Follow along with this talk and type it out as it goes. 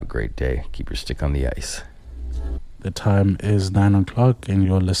great day. Keep your stick on the ice. The time is 9 o'clock and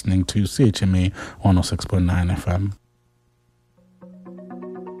you're listening to CHMA 106.9 FM.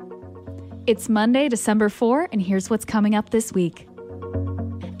 It's Monday, December 4, and here's what's coming up this week.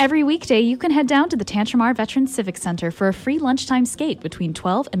 Every weekday, you can head down to the Tantramar Veterans Civic Center for a free lunchtime skate between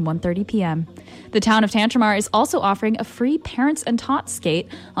 12 and 1:30 p.m. The town of Tantramar is also offering a free Parents and Tots skate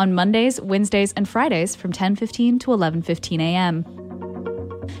on Mondays, Wednesdays, and Fridays from 10:15 to 11:15 a.m.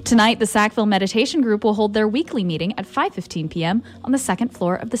 Tonight, the Sackville Meditation Group will hold their weekly meeting at 5:15 p.m. on the second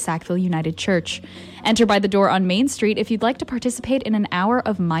floor of the Sackville United Church. Enter by the door on Main Street if you'd like to participate in an hour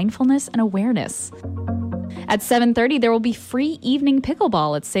of mindfulness and awareness. At 7:30, there will be free evening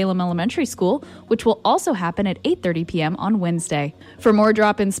pickleball at Salem Elementary School, which will also happen at 8:30 p.m. on Wednesday. For more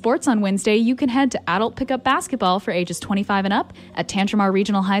drop-in sports on Wednesday, you can head to adult pickup basketball for ages 25 and up at Tantramar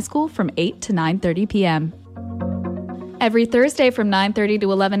Regional High School from 8 to 9:30 p.m. Every Thursday from 9:30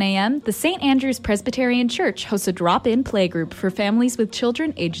 to 11 a.m., the St. Andrew's Presbyterian Church hosts a drop-in playgroup for families with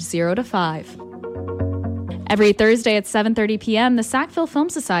children aged 0 to 5. Every Thursday at 7:30 p.m., the Sackville Film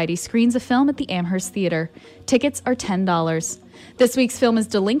Society screens a film at the Amherst Theater. Tickets are $10. This week's film is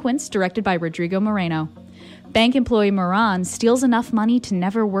Delinquents, directed by Rodrigo Moreno. Bank employee Moran steals enough money to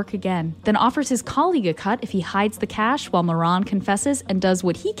never work again, then offers his colleague a cut if he hides the cash while Moran confesses and does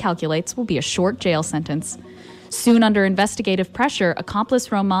what he calculates will be a short jail sentence. Soon under investigative pressure,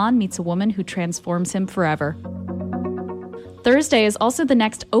 accomplice Roman meets a woman who transforms him forever. Thursday is also the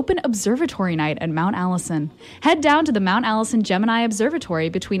next Open Observatory Night at Mount Allison. Head down to the Mount Allison Gemini Observatory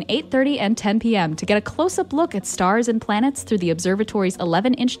between 8:30 and 10 p.m. to get a close-up look at stars and planets through the observatory's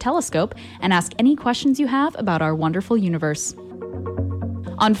 11-inch telescope and ask any questions you have about our wonderful universe.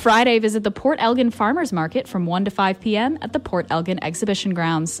 On Friday, visit the Port Elgin Farmers Market from 1 to 5 p.m. at the Port Elgin Exhibition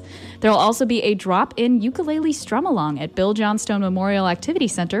Grounds. There will also be a drop-in ukulele strum-along at Bill Johnstone Memorial Activity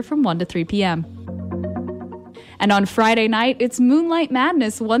Center from 1 to 3 p.m. And on Friday night, it's Moonlight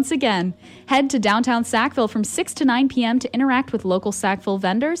Madness once again. Head to downtown Sackville from 6 to 9 p.m. to interact with local Sackville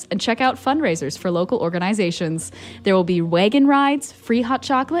vendors and check out fundraisers for local organizations. There will be wagon rides, free hot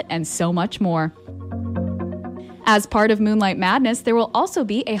chocolate, and so much more. As part of Moonlight Madness, there will also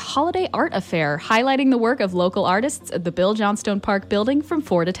be a holiday art affair highlighting the work of local artists at the Bill Johnstone Park building from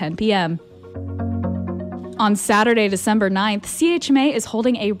 4 to 10 p.m. On Saturday, December 9th, CHMA is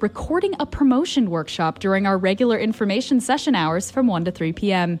holding a Recording a Promotion workshop during our regular information session hours from 1 to 3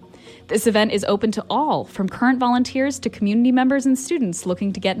 p.m. This event is open to all, from current volunteers to community members and students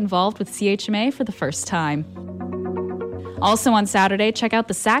looking to get involved with CHMA for the first time. Also on Saturday, check out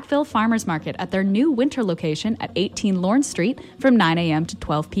the Sackville Farmers Market at their new winter location at 18 Lawrence Street from 9 a.m. to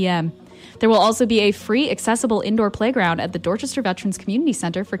 12 p.m. There will also be a free accessible indoor playground at the Dorchester Veterans Community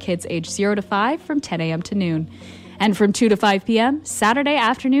Center for kids aged 0 to 5 from 10 a.m. to noon. And from 2 to 5 p.m., Saturday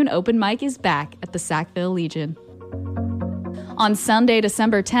afternoon open mic is back at the Sackville Legion. On Sunday,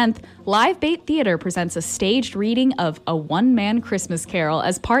 December 10th, Live Bait Theater presents a staged reading of A One-Man Christmas Carol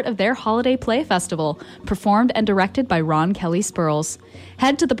as part of their Holiday Play Festival, performed and directed by Ron Kelly Spurls.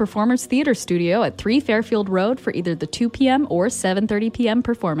 Head to the Performers Theater Studio at 3 Fairfield Road for either the 2 p.m. or 7:30 p.m.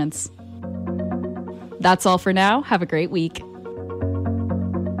 performance. That's all for now. Have a great week.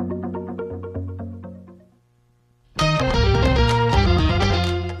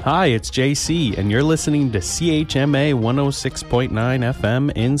 Hi, it's JC, and you're listening to CHMA 106.9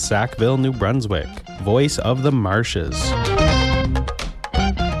 FM in Sackville, New Brunswick, voice of the marshes.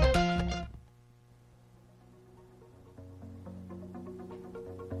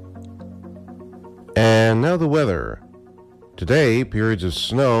 And now the weather. Today, periods of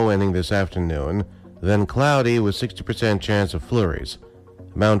snow ending this afternoon, then cloudy with 60% chance of flurries.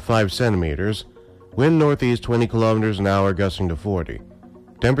 Amount 5 centimeters. Wind northeast 20 kilometers an hour, gusting to 40.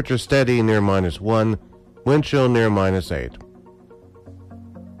 Temperature steady near -1. Wind chill near -8.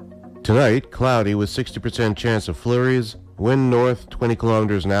 Tonight, cloudy with 60% chance of flurries. Wind north 20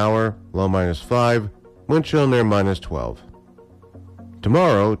 kilometers an hour, low -5. Wind chill near -12.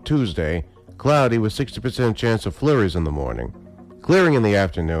 Tomorrow, Tuesday, cloudy with 60% chance of flurries in the morning. Clearing in the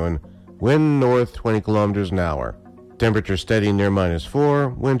afternoon. Wind north 20 kilometers an hour. Temperature steady near -4.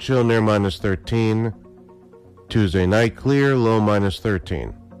 Wind chill near -13. Tuesday night clear, low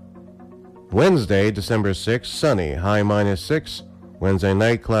 -13. Wednesday, December 6th, sunny, high -6. Wednesday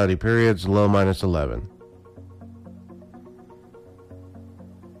night cloudy periods, low -11.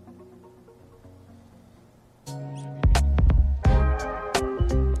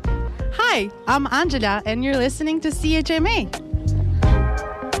 Hi, I'm Angela, and you're listening to CHMA.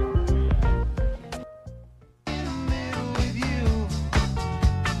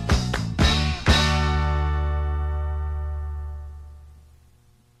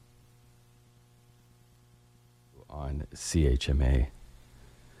 on CHMA.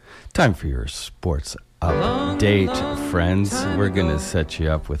 Time for your sports update, friends. We're going to set you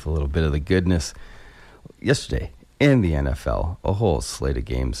up with a little bit of the goodness. Yesterday in the NFL, a whole slate of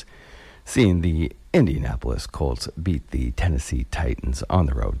games, seeing the Indianapolis Colts beat the Tennessee Titans on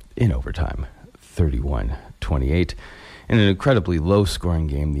the road in overtime, 31-28. In an incredibly low-scoring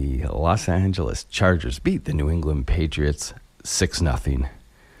game, the Los Angeles Chargers beat the New England Patriots 6-0.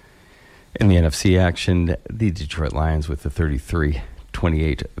 In the NFC action, the Detroit Lions with the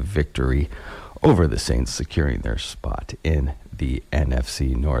 33-28 victory over the Saints, securing their spot in the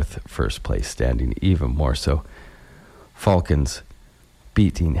NFC North first place standing. Even more so, Falcons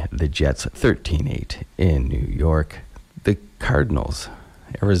beating the Jets 13-8 in New York. The Cardinals,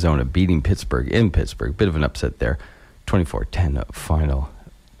 Arizona beating Pittsburgh in Pittsburgh. Bit of an upset there. 24-10 final,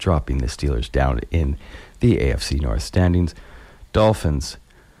 dropping the Steelers down in the AFC North standings. Dolphins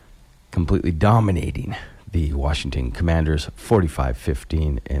completely dominating the Washington Commanders,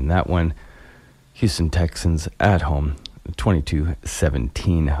 45-15 in that one. Houston Texans at home,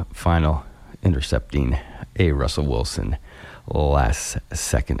 22-17 final, intercepting a Russell Wilson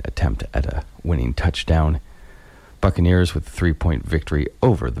last-second attempt at a winning touchdown. Buccaneers with a 3-point victory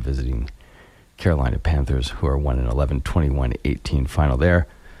over the visiting Carolina Panthers, who are 1-11, 21-18 final there.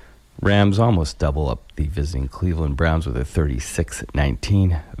 Rams almost double up the visiting Cleveland Browns with a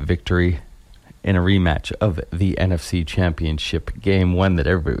 36-19 victory in a rematch of the NFC Championship game, one that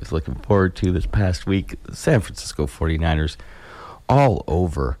everybody was looking forward to this past week. San Francisco 49ers all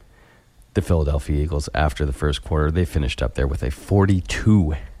over the Philadelphia Eagles after the first quarter. They finished up there with a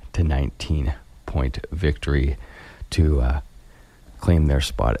 42-19 point victory to claim their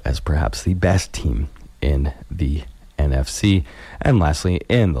spot as perhaps the best team in the NFC. And lastly,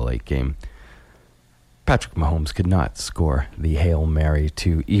 in the late game, Patrick Mahomes could not score the Hail Mary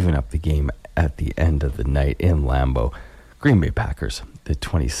to even up the game at the end of the night in Lambeau. Green Bay Packers, the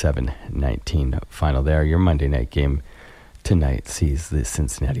 27-19 final there. Your Monday night game tonight sees the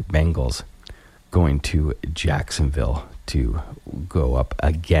Cincinnati Bengals going to Jacksonville to go up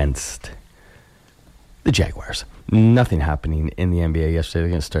against the Jaguars. Nothing happening in the NBA yesterday. They're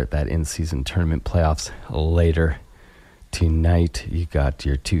going to start that in-season tournament playoffs later tonight. You got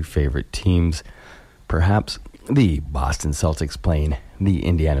your two favorite teams, perhaps the Boston Celtics playing the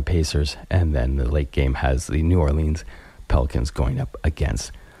Indiana Pacers, and then the late game has the New Orleans Pelicans going up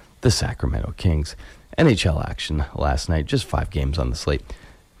against the Sacramento Kings. NHL action last night, just 5 games on the slate.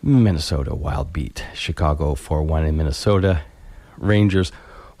 Minnesota Wild beat Chicago 4-1 in Minnesota. Rangers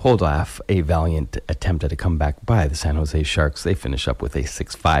hold off a valiant attempt at a comeback by the San Jose Sharks. They finish up with a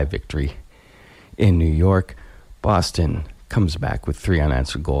 6-5 victory in New York. Boston comes back with 3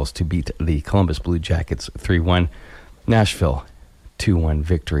 unanswered goals to beat the Columbus Blue Jackets 3-1. Nashville 2-1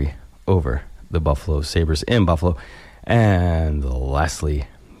 victory over the Buffalo Sabres in Buffalo. And lastly,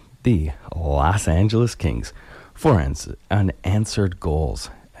 the Los Angeles Kings, 4 unanswered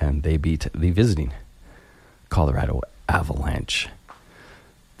goals, and they beat the visiting Colorado Avalanche.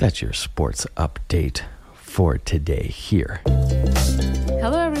 That's your sports update for today here.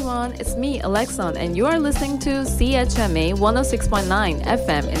 Hello everyone, it's me, Alexon, and you are listening to CHMA 106.9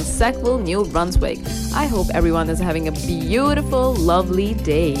 FM in Sackville, New Brunswick. I hope everyone is having a beautiful, lovely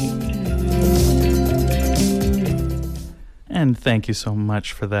day. And thank you so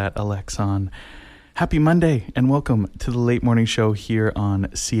much for that, Alexon. Happy Monday, and welcome to the late morning show here on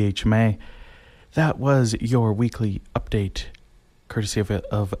CHMA. That was your weekly update, courtesy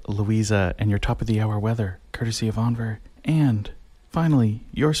of Louisa, and your top of the hour weather, courtesy of Enver. And finally,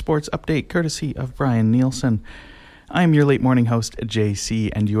 your sports update, courtesy of Brian Nielsen. I'm your late morning host,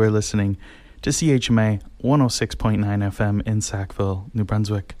 JC, and you are listening to CHMA 106.9 FM in Sackville, New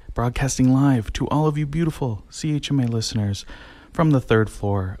Brunswick, broadcasting live to all of you beautiful CHMA listeners from the 3rd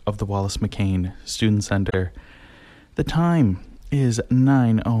floor of the Wallace McCain Student Center. The time is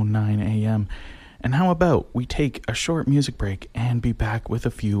 9:09 a.m., and how about we take a short music break and be back with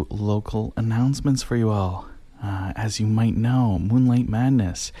a few local announcements for you all. As you might know, Moonlight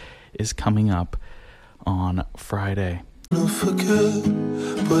Madness is coming up on Friday. Don't forget,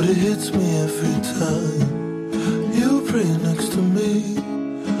 but it hits me every time. You pray next to me,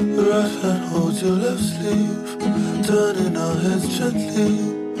 the right hand holds your left sleeve, turning our heads gently,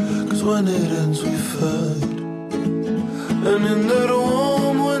 'cause when it ends we fight. And in that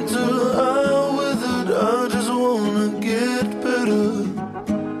warm winter I withered, I just wanna get better.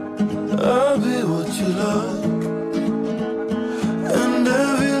 I'll be what you like, and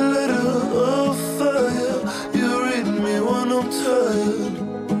every letter of fire you read me when I'm tired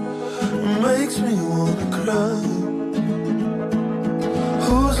makes me wanna cry.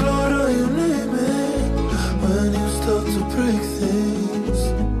 Whose Lord are you naming when you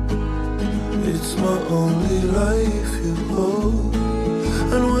life you hold.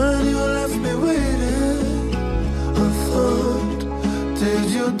 And when you left me waiting, I thought, did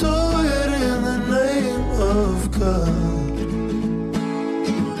you do it in the name of God?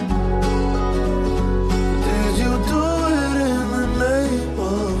 Did you do it in the name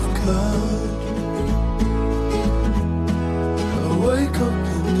of God? I wake up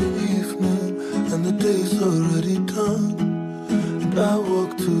in the evening and the day's already done, and I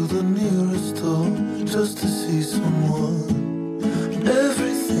walk to the nearest door just to see someone.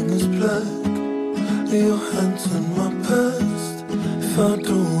 Everything is black, your hands in my past. If I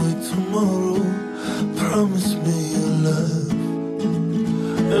don't wait tomorrow, promise me you'll laugh.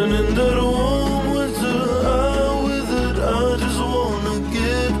 And in that warm winter I withered, I just wanna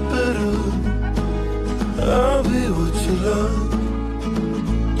get better. I'll be what you like,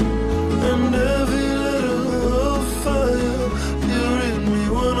 and every letter of fire you read me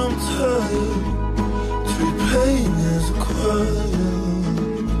when I'm tired. Treat pain as a choir.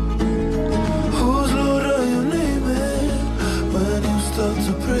 Whose Lord are you naming when you start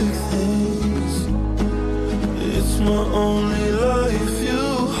to break things? It's my only life you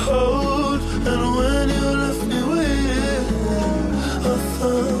hold. And when you left me waiting, I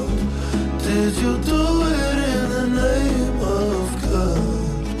thought, did you do it in the name of God?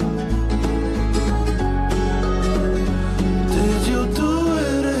 Did you do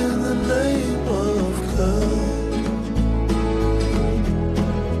it in the name of God?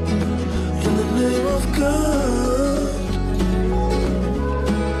 In the name of God.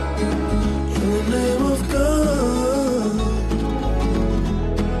 In the name of God.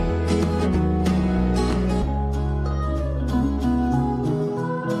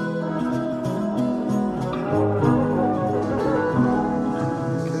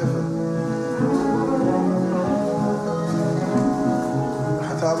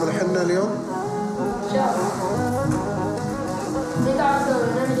 حتعمل حنة اليوم؟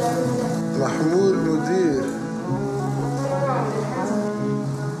 محمود مدير.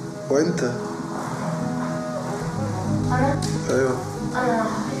 وانت؟ ايوه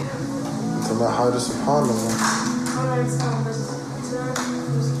انت مع حاجة سبحان الله.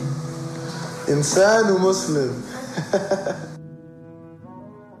 انسان ومسلم.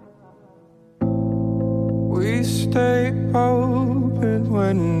 We stay open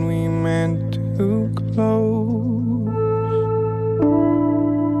when we meant to close.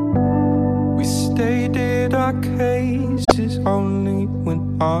 We stated our cases only when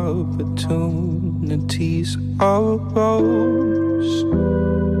opportunities arose.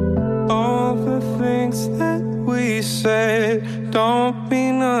 All the things that we said don't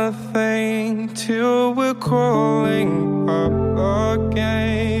mean nothing till we're crawling up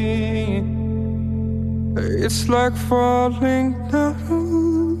again. It's like falling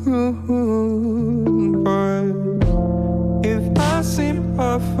down, but if I seem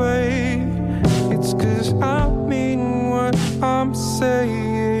afraid, it's 'cause I mean what I'm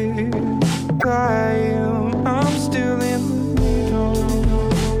saying. I'm still in the middle.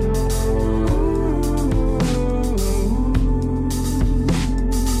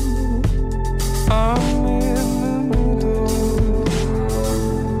 I'm in the middle.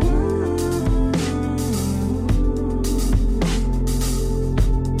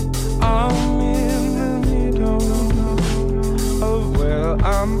 I'm in the middle of where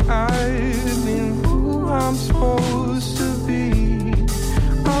I'm at and who I'm supposed to be.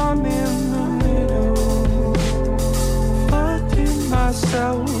 I'm in the middle, finding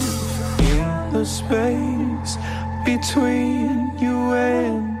myself in the space between you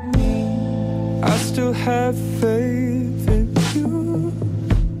and me. I still have faith in you.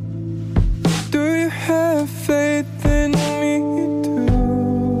 Do you have faith in me too?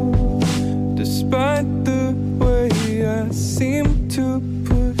 Despite the way I seem to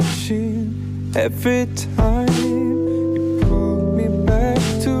push in every time you pull me back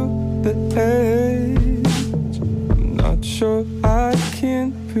to the edge, I'm not sure I can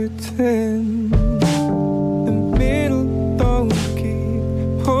pretend. The middle don't keep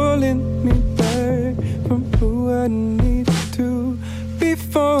pulling me back from who I need to be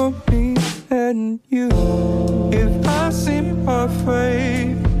for me and you. If I seem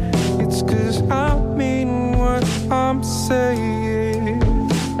afraid, it's 'cause I mean what I'm saying.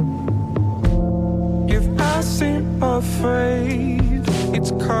 If I seem afraid,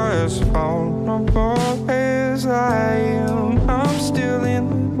 it's 'cause vulnerable as I am, I'm still in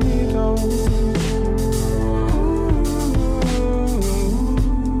the middle.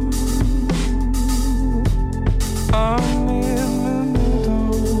 I'm in the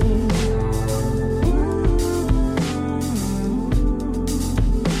middle.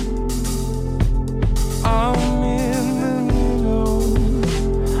 I'm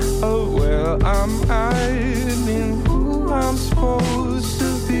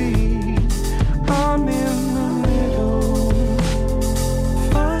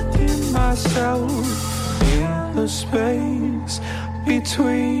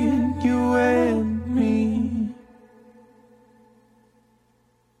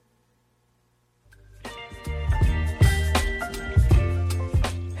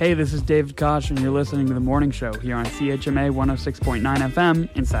Hey, this is David Koch, and you're listening to The Morning Show here on CHMA 106.9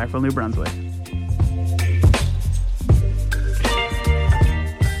 FM in Sackville, New Brunswick.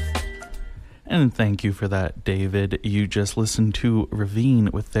 And thank you for that, David. You just listened to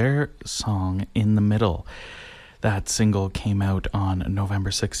Ravine with their song In the Middle. That single came out on November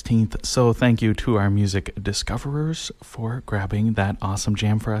 16th, so thank you to our music discoverers for grabbing that awesome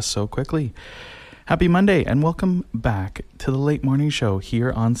jam for us so quickly. Happy Monday, and welcome back to the Late Morning Show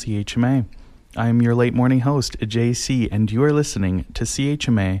here on CHMA. I'm your late morning host, JC, and you are listening to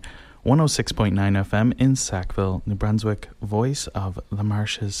CHMA 106.9 FM in Sackville, New Brunswick, voice of the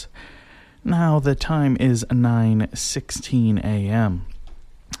marshes. Now the time is 9:16 a.m.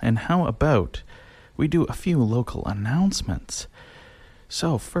 And how about we do a few local announcements?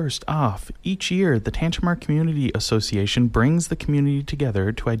 So first off, each year the Tantramar Community Association brings the community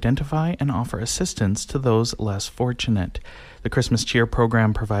together to identify and offer assistance to those less fortunate. The Christmas Cheer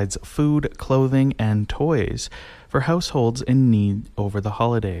program provides food, clothing, and toys for households in need over the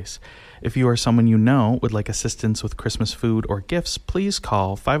holidays. If you or someone you know would like assistance with Christmas food or gifts, please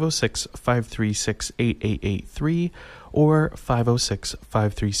call 506-536-8883 or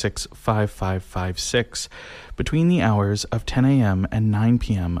 506-536-5556 between the hours of 10 a.m. and 9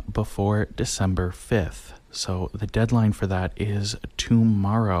 p.m. before December 5th. So the deadline for that is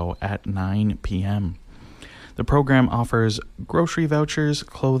tomorrow at 9 p.m. The program offers grocery vouchers,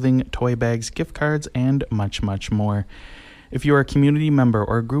 clothing, toy bags, gift cards, and much, much more. If you are a community member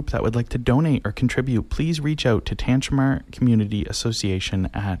or a group that would like to donate or contribute, please reach out to Tantramar Community Association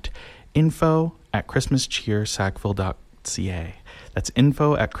at info@christmascheersackville.ca. That's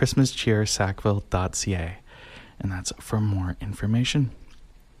info@christmascheersackville.ca. And that's for more information.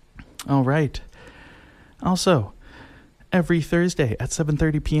 All right. Also, every Thursday at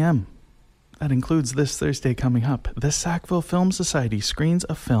 7:30 p.m., that includes this Thursday coming up, the Sackville Film Society screens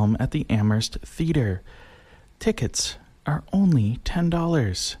a film at the Amherst Theatre. Tickets are only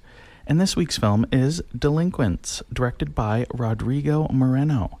 $10. And this week's film is Delinquents, directed by Rodrigo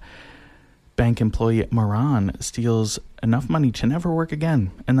Moreno. Bank employee Moran steals enough money to never work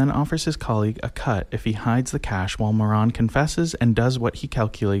again and then offers his colleague a cut if he hides the cash, while Moran confesses and does what he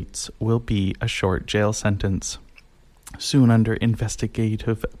calculates will be a short jail sentence. Soon, under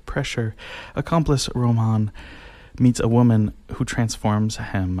investigative pressure, accomplice Roman meets a woman who transforms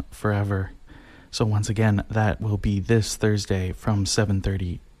him forever. So once again, that will be this Thursday from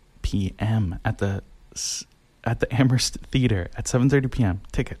 7:30 p.m. at the Amherst Theatre at 7:30 p.m.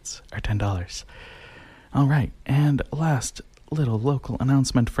 Tickets are $10. All right, and last little local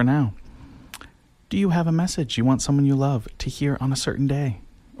announcement for now. Do you have a message you want someone you love to hear on a certain day?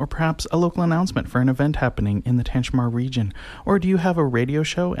 Or perhaps a local announcement for an event happening in the Tantramar region? Or do you have a radio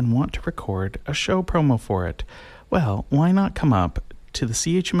show and want to record a show promo for it? Well, why not come up to the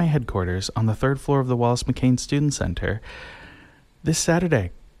CHMA headquarters on the third floor of the Wallace McCain Student Center this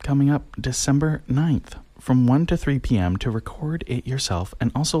Saturday, coming up December 9th, from 1 to 3 p.m. to record it yourself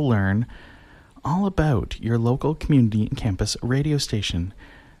and also learn all about your local community and campus radio station.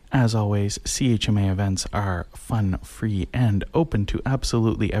 As always, CHMA events are fun, free, and open to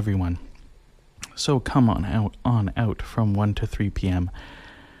absolutely everyone. So come on out from 1 to 3 p.m.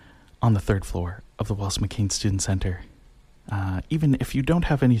 on the third floor of the Wallace McCain Student Center. Even if you don't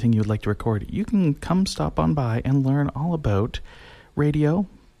have anything you'd like to record, you can come stop on by and learn all about radio,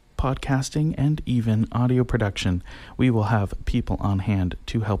 podcasting, and even audio production. We will have people on hand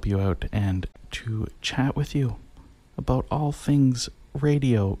to help you out and to chat with you about all things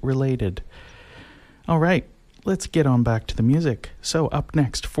radio related. All right, let's get on back to the music. So up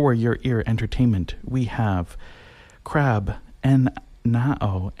next for your ear entertainment, we have Crab and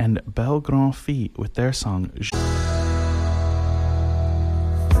Nao and Belle Grand Fille with their song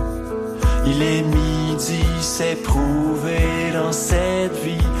Il est midi, c'est prouvé dans cette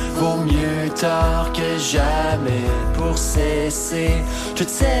vie. Vaut mieux tard que jamais pour cesser toutes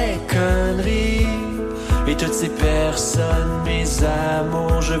ces conneries. Et toutes ces personnes, mes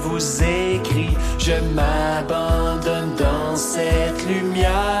amours, je vous écris. Je m'abandonne dans cette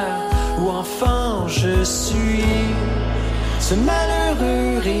lumière où enfant je suis. Ce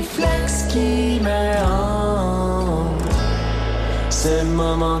malheureux réflexe qui me hante. Ce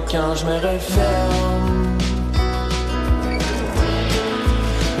moment quand je me referme.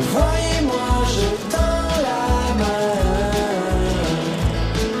 Voyez-moi, je tends la main.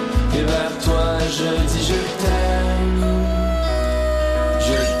 Et vers toi, je dis je t'aime.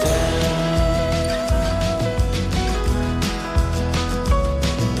 Je t'aime.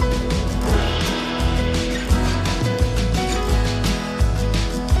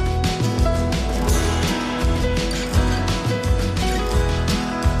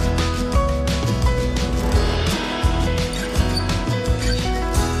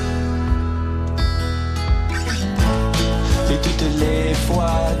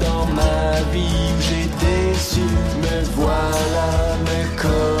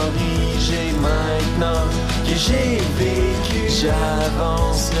 j'ai vécu.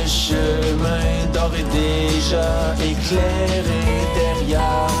 J'avance le chemin d'or et déjà éclairé.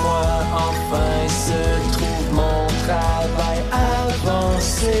 Derrière moi, enfin se trouve mon travail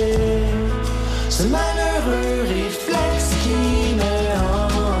avancé. Ce malheureux réflexe qui me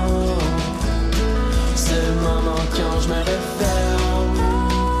hante, ce moment quand je me referme.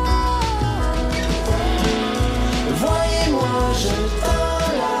 Voyez-moi, je tends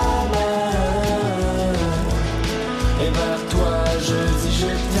la main, et vers toi je dis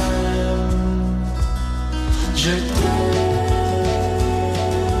je t'aime. Je t'aime.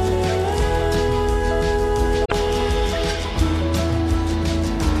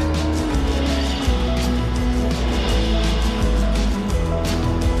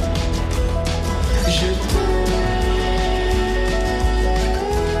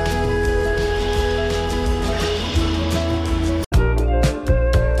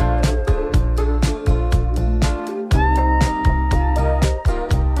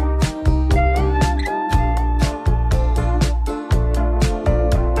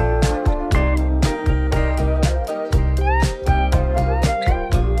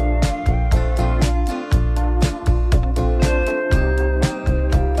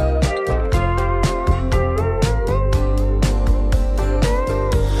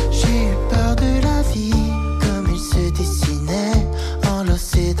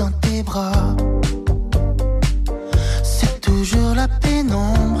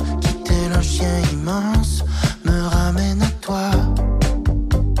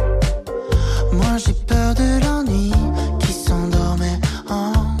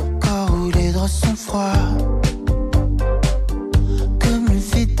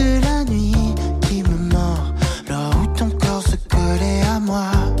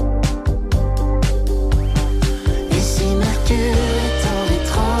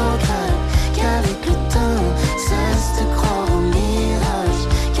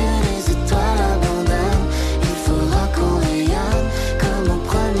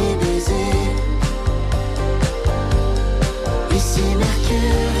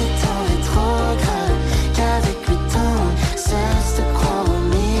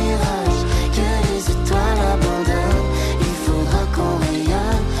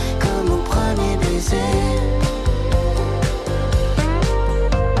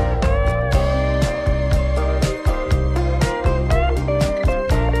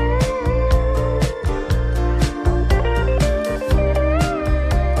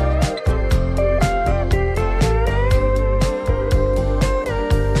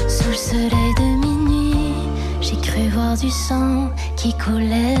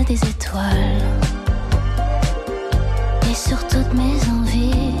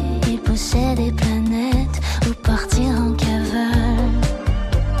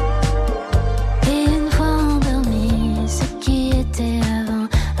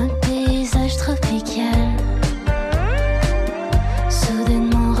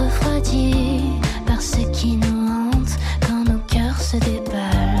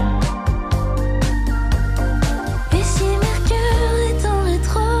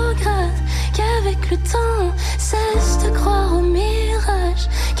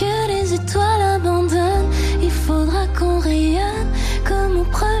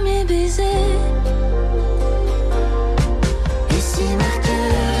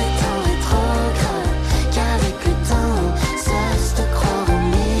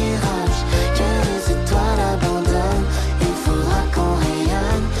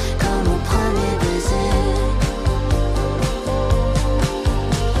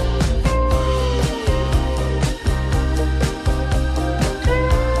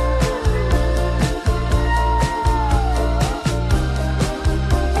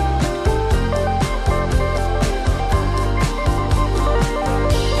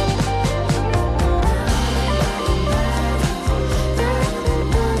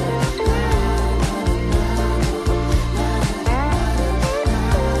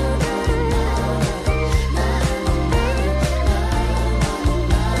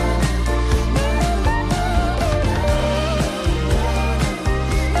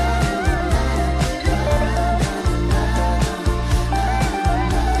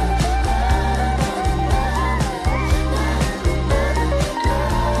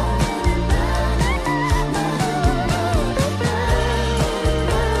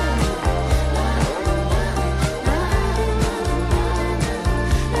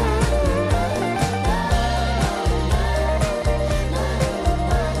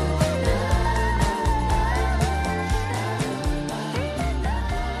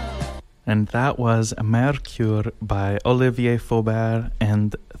 And that was Mercure by Olivier Faubert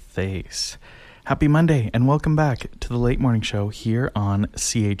and Thaïs. Happy Monday and welcome back to the Late Morning Show here on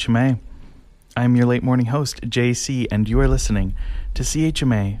CHMA. I'm your late morning host, JC, and you are listening to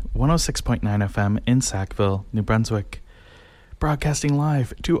CHMA 106.9 FM in Sackville, New Brunswick. Broadcasting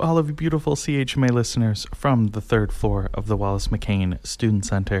live to all of you beautiful CHMA listeners from the third floor of the Wallace McCain Student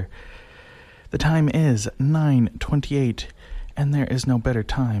Center. The time is 9:28, and there is no better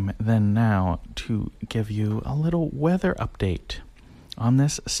time than now to give you a little weather update on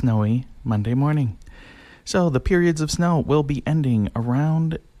this snowy Monday morning. So the periods of snow will be ending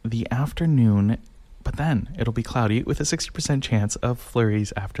around the afternoon, but then it'll be cloudy with a 60% chance of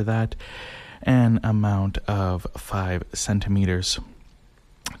flurries after that, an amount of 5 centimeters.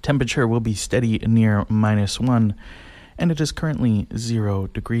 Temperature will be steady near -1, and it is currently 0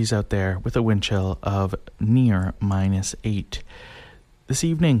 degrees out there with a wind chill of near -8. This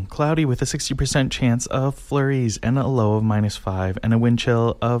evening, cloudy with a 60% chance of flurries and a low of -5 and a wind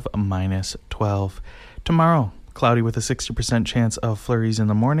chill of -12. Tomorrow, cloudy with a 60% chance of flurries in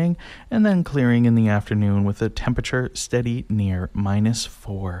the morning and then clearing in the afternoon with a temperature steady near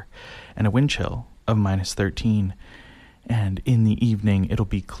 -4 and a wind chill of -13. And in the evening, it'll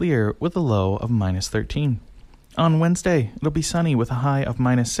be clear with a low of -13. On Wednesday, it'll be sunny with a high of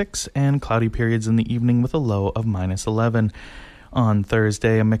 -6 and cloudy periods in the evening with a low of -11. On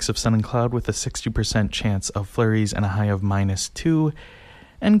Thursday, a mix of sun and cloud with a 60% chance of flurries and a high of -2,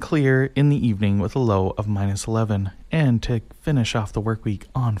 and clear in the evening with a low of -11. And to finish off the work week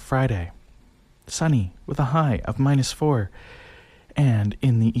on Friday, sunny with a high of -4, and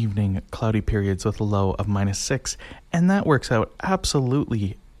in the evening, cloudy periods with a low of -6. And that works out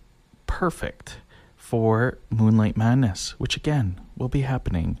absolutely perfect for Moonlight Madness, which again will be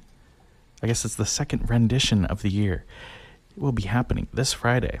happening. I guess it's the second rendition of the year. It will be happening this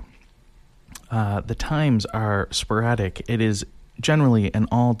Friday. The times are sporadic. It is generally an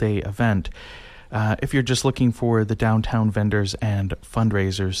all-day event. If you're just looking for the downtown vendors and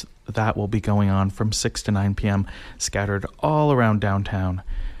fundraisers, that will be going on from 6 to 9 p.m., scattered all around downtown.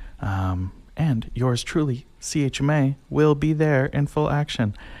 And yours truly, CHMA, will be there in full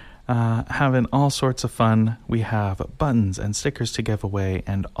action, having all sorts of fun. We have buttons and stickers to give away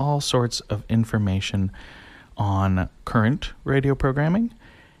and all sorts of information on current radio programming.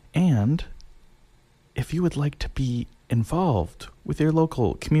 And if you would like to be involved with your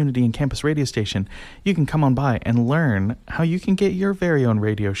local community and campus radio station, you can come on by and learn how you can get your very own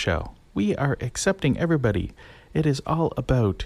radio show. We are accepting everybody. It is all about